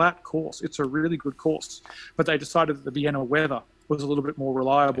it's a flat course. It's a really good course. But they decided that the Vienna weather was a little bit more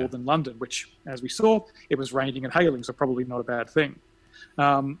reliable than London, which, as we saw, it was raining and hailing, so probably not a bad thing.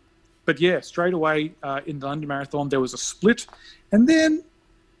 But straight away in the London Marathon, there was a split. And then,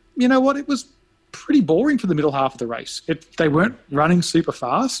 you know what, it was pretty boring for the middle half of the race. They weren't running super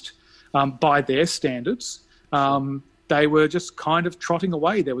fast by their standards. They were just kind of trotting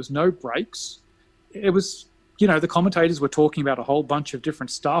away. There was no breaks. It was, the commentators were talking about a whole bunch of different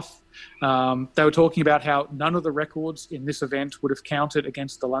stuff. They were talking about how none of the records in this event would have counted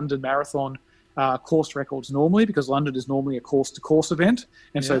against the London Marathon course records normally, because London is normally a course-to-course event.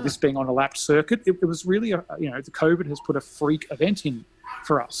 And so this being on a lapped circuit, it was really, the COVID has put a freak event in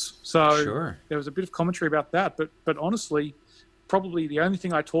for us. So there was a bit of commentary about that. But honestly, probably the only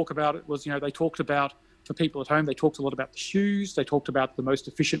thing I talk about it was, they talked about, for people at home, they talked a lot about the shoes. They talked about the most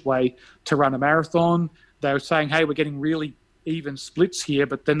efficient way to run a marathon. They were saying, hey, we're getting really even splits here.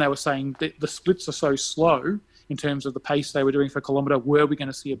 But then they were saying that the splits are so slow in terms of the pace they were doing for a kilometre. Were we going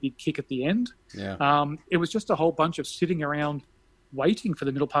to see a big kick at the end? Yeah. It was just a whole bunch of sitting around waiting for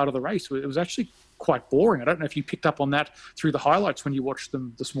the middle part of the race. It was actually quite boring. I don't know if you picked up on that through the highlights when you watched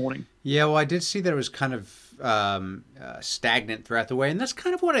them this morning. Yeah, well, I did see that it was kind of stagnant throughout the way, and that's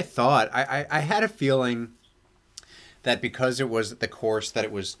kind of what I thought. I had a feeling that because it was the course that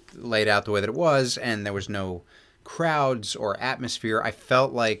it was laid out the way that it was, and there was no crowds or atmosphere, I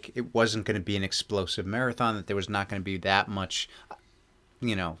felt like it wasn't going to be an explosive marathon, that there was not going to be that much,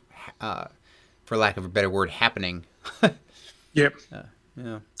 you know, for lack of a better word, happening. Yep.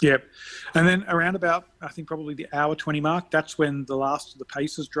 Yeah. Yep. And then around about, I think probably the hour 20 mark, that's when the last of the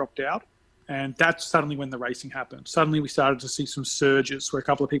paces dropped out. And that's suddenly when the racing happened. Suddenly we started to see some surges where a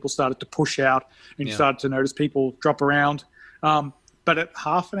couple of people started to push out, and you started to notice people drop around. But at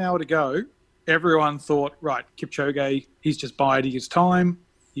half an hour to go, everyone thought, right, Kipchoge, he's just biding his time.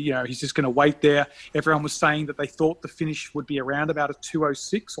 You know, he's just going to wait there. Everyone was saying that they thought the finish would be around about a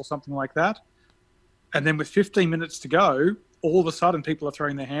 2:06 or something like that. And then with 15 minutes to go, all of a sudden people are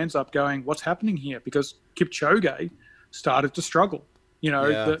throwing their hands up going, what's happening here? Because Kipchoge started to struggle. You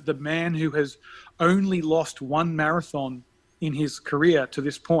know, the man who has only lost one marathon in his career to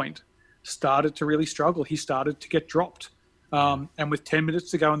this point started to really struggle. He started to get dropped. And with 10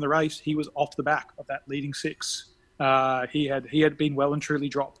 minutes to go in the race, he was off the back of that leading six. He had been well and truly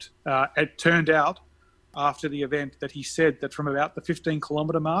dropped. It turned out after the event that he said that from about the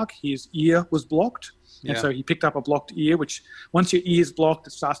 15-kilometre mark, his ear was blocked. And so he picked up a blocked ear, which once your ear's blocked,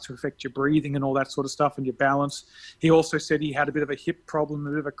 it starts to affect your breathing and all that sort of stuff and your balance. He also said he had a bit of a hip problem, a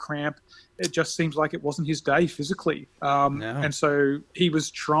bit of a cramp. It just seems like it wasn't his day physically. And so he was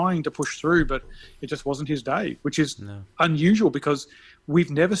trying to push through, but it just wasn't his day, which is unusual because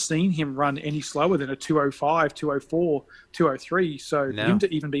we've never seen him run any slower than a 2:05, 2:04, 2:03. So for him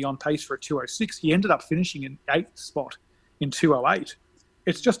to even be on pace for a 2:06, he ended up finishing in 8th spot in 2:08.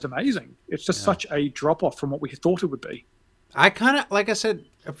 It's just amazing. It's just such a drop-off from what we thought it would be. I kind of, like I said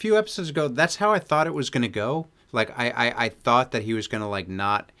a few episodes ago, that's how I thought it was going to go. Like, I thought that he was going to, like,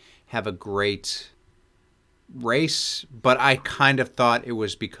 not have a great race, but I kind of thought it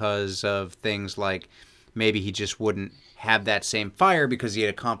was because of things like maybe he just wouldn't have that same fire because he had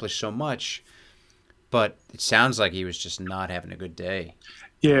accomplished so much. But it sounds like he was just not having a good day.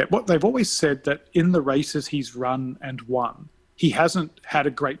 Yeah, what they've always said that in the races he's run and won, he hasn't had a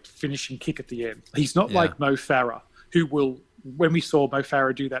great finishing kick at the end. He's not like Mo Farah, who will, when we saw Mo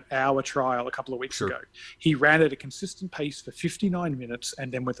Farah do that hour trial a couple of weeks ago, he ran at a consistent pace for 59 minutes,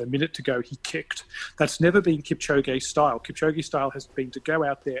 and then with a minute to go, he kicked. That's never been Kipchoge's style. Kipchoge's style has been to go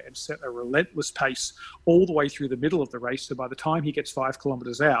out there and set a relentless pace all the way through the middle of the race. So by the time he gets 5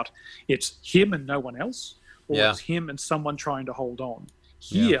 kilometers out, it's him and no one else, or it's him and someone trying to hold on.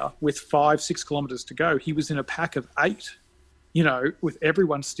 Here, with 5-6 kilometers to go, he was in a pack of 8. You know, with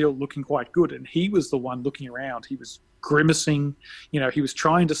everyone still looking quite good. And he was the one looking around. He was grimacing. You know, he was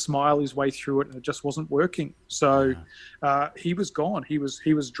trying to smile his way through it, and it just wasn't working. So he was gone. He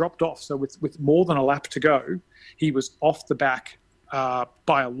was dropped off. So with more than a lap to go, he was off the back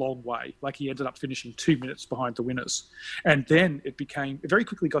by a long way. Like, he ended up finishing 2 minutes behind the winners. And then it very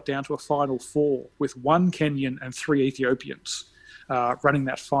quickly got down to a final 4 with 1 Kenyan and 3 Ethiopians running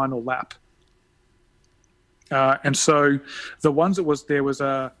that final lap. And so the ones they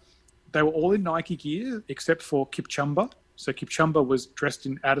were all in Nike gear except for Kipchumba. So Kipchumba was dressed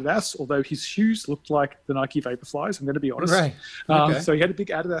in Adidas, although his shoes looked like the Nike Vaporflies, I'm going to be honest. Right. Okay. So he had a big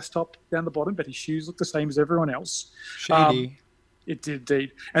Adidas top down the bottom, but his shoes looked the same as everyone else. Shady. It did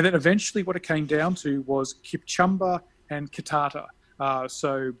indeed. And then eventually what it came down to was Kipchumba and Kitata.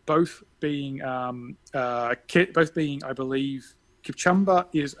 So both being, I believe, Kipchumba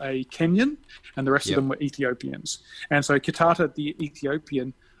is a Kenyan, and the rest of them were Ethiopians. And so Kitata, the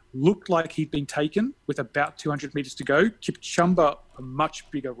Ethiopian, looked like he'd been taken with about 200 meters to go. Kipchumba, a much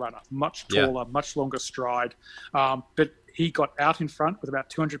bigger runner, much taller, much longer stride. But he got out in front with about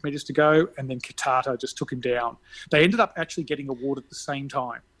 200 meters to go, and then Kitata just took him down. They ended up actually getting awarded at the same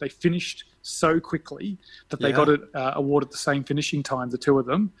time. They finished so quickly that they got awarded the same finishing time, the two of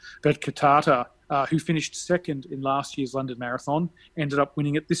them. But Kitata, who finished second in last year's London Marathon, ended up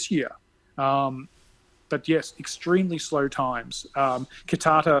winning it this year. But yes, extremely slow times.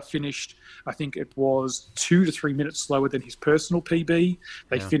 Kitata finished, I think it was 2 to 3 minutes slower than his personal PB.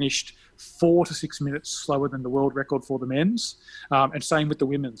 They finished 4 to 6 minutes slower than the world record for the men's. And same with the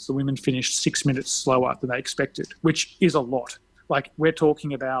women's. The women finished 6 minutes slower than they expected, which is a lot. Like, we're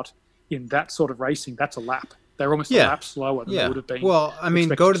talking about, in that sort of racing, that's a lap. They're almost a lap slower than they would have been. Well, I mean,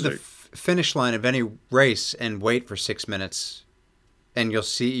 go to the finish line of any race and wait for 6 minutes, and you'll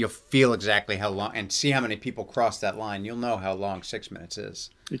feel exactly how long, and see how many people cross that line. You'll know how long 6 minutes is.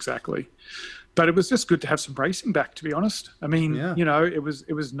 Exactly. But it was just good to have some racing back, to be honest. I mean, you know, it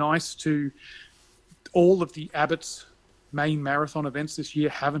was nice to, all of the Abbott's main marathon events this year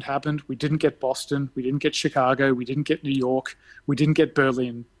haven't happened. We didn't get Boston. We didn't get Chicago. We didn't get New York. We didn't get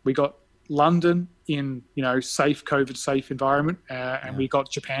Berlin. We got London in, safe, COVID safe environment, and we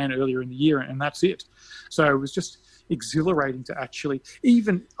got Japan earlier in the year, and that's it. So it was just exhilarating to actually,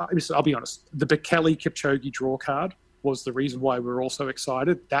 even, I'll be honest, the Bekele Kipchoge draw card was the reason why we were all so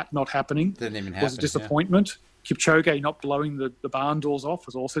excited. That not happening was a disappointment. Yeah. Kipchoge not blowing the barn doors off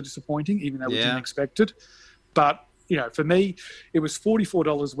was also disappointing, even though we didn't expect it. But, for me, it was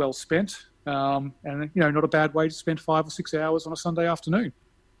 $44 well spent, and, not a bad way to spend 5 or 6 hours on a Sunday afternoon.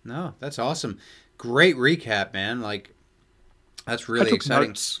 No, that's awesome. Great recap, man. Like, that's really exciting.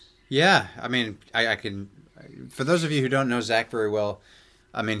 Notes. Yeah, I mean, I can. For those of you who don't know Zach very well,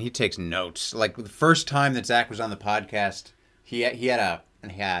 I mean, he takes notes. Like the first time that Zach was on the podcast, he had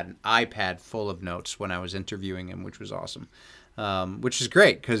an iPad full of notes when I was interviewing him, which was awesome. Which is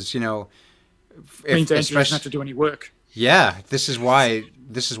great because means Andrew doesn't have to do any work. Yeah, this is why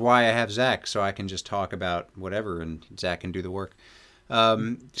I have Zach, so I can just talk about whatever, and Zach can do the work.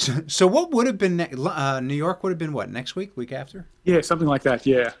 So what would have been New York would have been what, next week after? Yeah, something like that.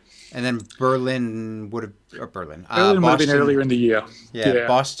 Yeah. And then Berlin would have, or Berlin. Berlin would have been earlier in the year. Yeah,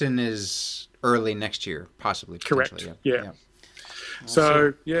 Boston is early next year, possibly. Correct. Yeah.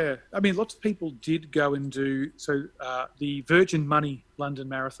 So, I mean, lots of people did go and do, so the Virgin Money London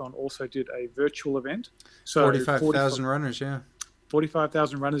Marathon also did a virtual event. So 45,000 runners,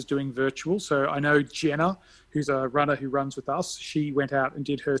 45,000 runners doing virtual. So I know Jenna, who's a runner who runs with us, she went out and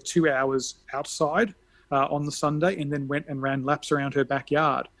did her 2 hours outside on the Sunday and then went and ran laps around her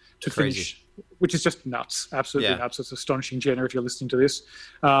backyard to finish, which is just nuts, absolutely nuts. It's astonishing, Jenna, if you're listening to this.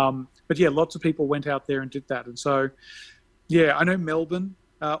 But yeah, lots of people went out there and did that. And so, yeah, I know Melbourne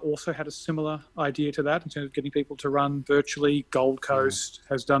also had a similar idea to that in terms of getting people to run virtually. Gold Coast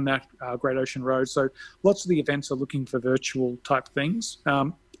has done that, Great Ocean Road. So lots of the events are looking for virtual type things.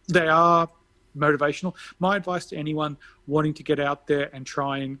 They are motivational. My advice to anyone wanting to get out there and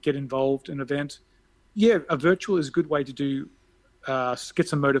try and get involved in an event, a virtual is a good way to do get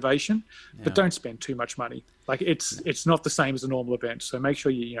some motivation, but don't spend too much money. Like it's not the same as a normal event. So make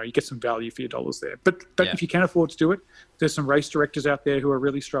sure you get some value for your dollars there. But if you can afford to do it, there's some race directors out there who are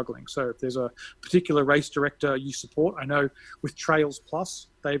really struggling. So if there's a particular race director you support, I know with Trails Plus,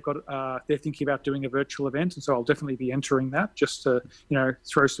 they've got they're thinking about doing a virtual event, and so I'll definitely be entering that just to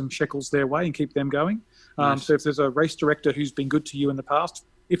throw some shekels their way and keep them going. Nice. So if there's a race director who's been good to you in the past,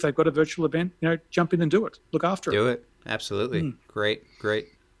 if they've got a virtual event, jump in and do it. Look after it. Do it. Absolutely. Great.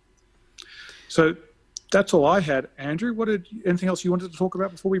 So that's all I had. Andrew, anything else you wanted to talk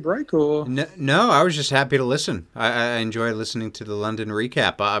about before we break? Or No, I was just happy to listen. I enjoy listening to the London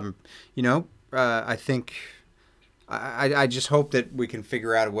recap. I think I just hope that we can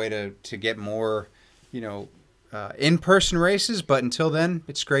figure out a way to get more, in-person races. But until then,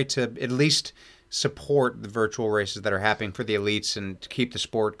 it's great to at least support the virtual races that are happening for the elites and to keep the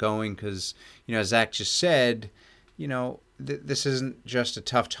sport going. Because, as Zach just said, this isn't just a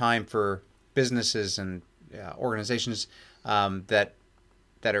tough time for businesses and organizations that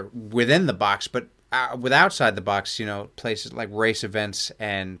are within the box, but with outside the box, places like race events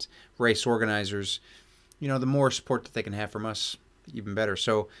and race organizers, the more support that they can have from us, even better.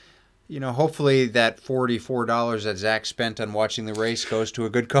 So, hopefully that $44 that Zach spent on watching the race goes to a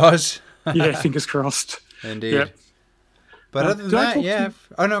good cause. Yeah, fingers crossed. Indeed. Yep. But other than that, Did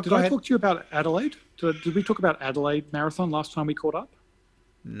go ahead. I talk to you about Adelaide? Did we talk about Adelaide Marathon last time we caught up?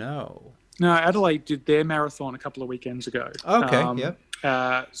 No, Adelaide did their marathon a couple of weekends ago. Okay,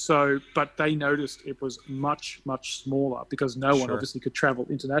 but they noticed it was much, much smaller because no one obviously could travel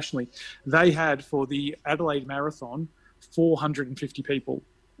internationally. They had, for the Adelaide Marathon, 450 people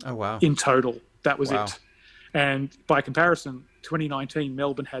in total. That was it. And by comparison, 2019,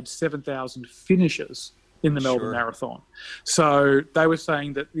 Melbourne had 7,000 finishers in the Melbourne Marathon. So they were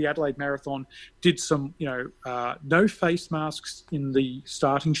saying that the Adelaide Marathon did some, no face masks in the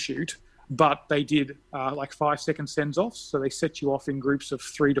starting chute, but they did 5-second sends-offs. So they set you off in groups of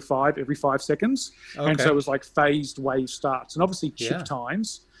 3 to 5 every 5 seconds. Okay. And so it was like phased wave starts. And obviously chip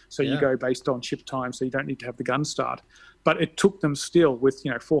times. So you go based on chip time, so you don't need to have the gun start. But it took them still with,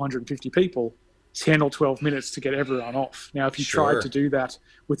 450 people, 10 or 12 minutes to get everyone off. Now, if you tried to do that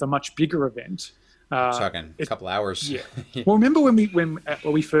with a much bigger event, talking a couple hours. Yeah. Well, remember when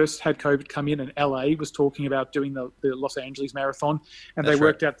we first had COVID come in and LA was talking about doing the Los Angeles Marathon, and they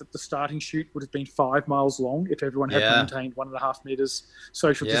worked out that the starting chute would have been 5 miles long if everyone had maintained 1.5 meters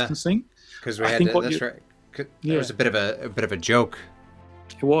social distancing. Because we had that's right. It was a bit of a joke.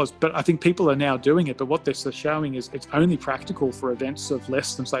 It was, but I think people are now doing it. But what they're showing is it's only practical for events of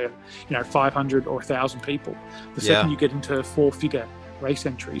less than, say, 500 or 1,000 people. The second you get into 4-figure race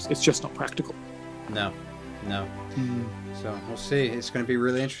entries, it's just not practical. No. So we'll see. It's going to be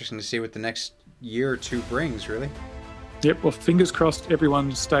really interesting to see what the next year or two brings, really. Yep, well, fingers crossed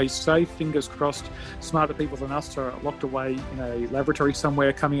everyone stays safe. Fingers crossed smarter people than us are locked away in a laboratory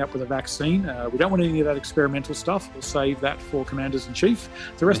somewhere coming up with a vaccine. We don't want any of that experimental stuff. We'll save that for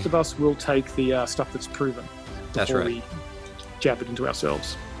Commanders-in-Chief. The rest of us will take the stuff that's proven before we jab it into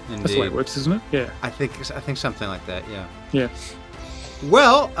ourselves. Indeed. That's the way it works, isn't it? Yeah. I think something like that, yeah. Yeah.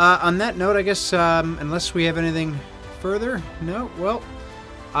 Well, on that note, I guess, unless we have anything further, no? Well,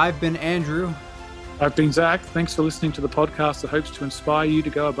 I've been Andrew. I've been Zach. Thanks for listening to the podcast that hopes to inspire you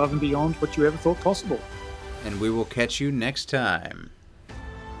to go above and beyond what you ever thought possible. And we will catch you next time.